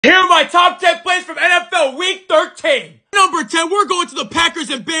Here are my top 10 plays from NFL Week 13. Number 10, we're going to the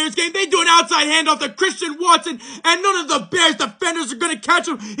Packers and Bears game. They do an outside handoff to Christian Watson, and none of the Bears defenders are going to catch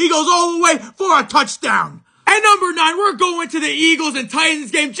him. He goes all the way for a touchdown. At number 9, we're going to the Eagles and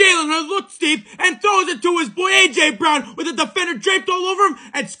Titans game. Jalen Hurts looks deep and throws it to his boy A.J. Brown with a defender draped all over him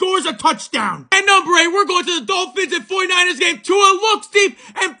and scores a touchdown. At number 8, we're going to the Dolphins and 49ers game. Tua looks deep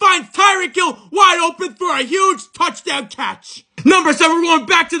and finds Tyreek Hill wide open for a huge touchdown catch. Number 7, we're going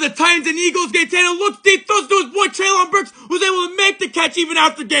back to the Titans and Eagles game. Taylor looks deep, throws to his boy Treylon Burks, who's able to make the catch even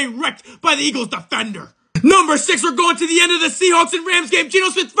after getting wrecked by the Eagles defender. Number 6, we're going to the end of the Seahawks and Rams game. Geno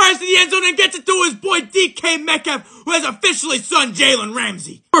Smith fires to the end zone and gets it to his boy DK Metcalf, who has officially sunned Jalen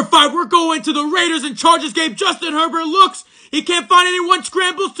Ramsey. Number 5, we're going to the Raiders and Chargers game. Justin Herbert looks, he can't find anyone,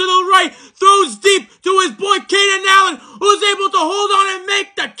 scrambles to the right, throws deep to his boy Keenan Allen, who's able to hold on and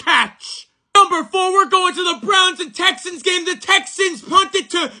make the catch. Number 4, we're going to the Browns and Texans game. The Texans punted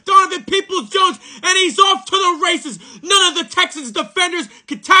to Donovan Peoples-Jones, and he's off to the races. None of the Texans defenders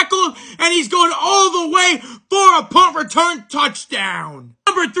could tackle him, and he's going all the way for a punt return touchdown.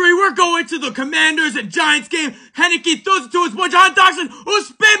 Number 3, we're going to the Commanders and Giants game. Heineke throws it to his boy John Dodson, who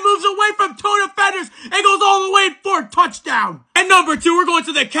spin moves away from 2 defenders and goes all the way for a touchdown. And number 2, we're going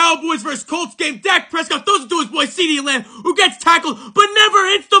to the Cowboys versus Colts game. Dak Prescott throws it to his boy CeeDee Lamb, who gets tackled but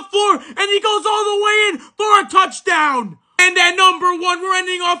never hits the floor, and he goes all the way in for a touchdown. And at number 1, we're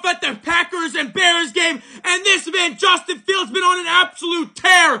ending off at the Packers and Bears game, and this man, Justin Fields, been on an absolute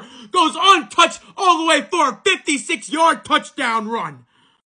tear, goes untouched all the way for a 56-yard touchdown run.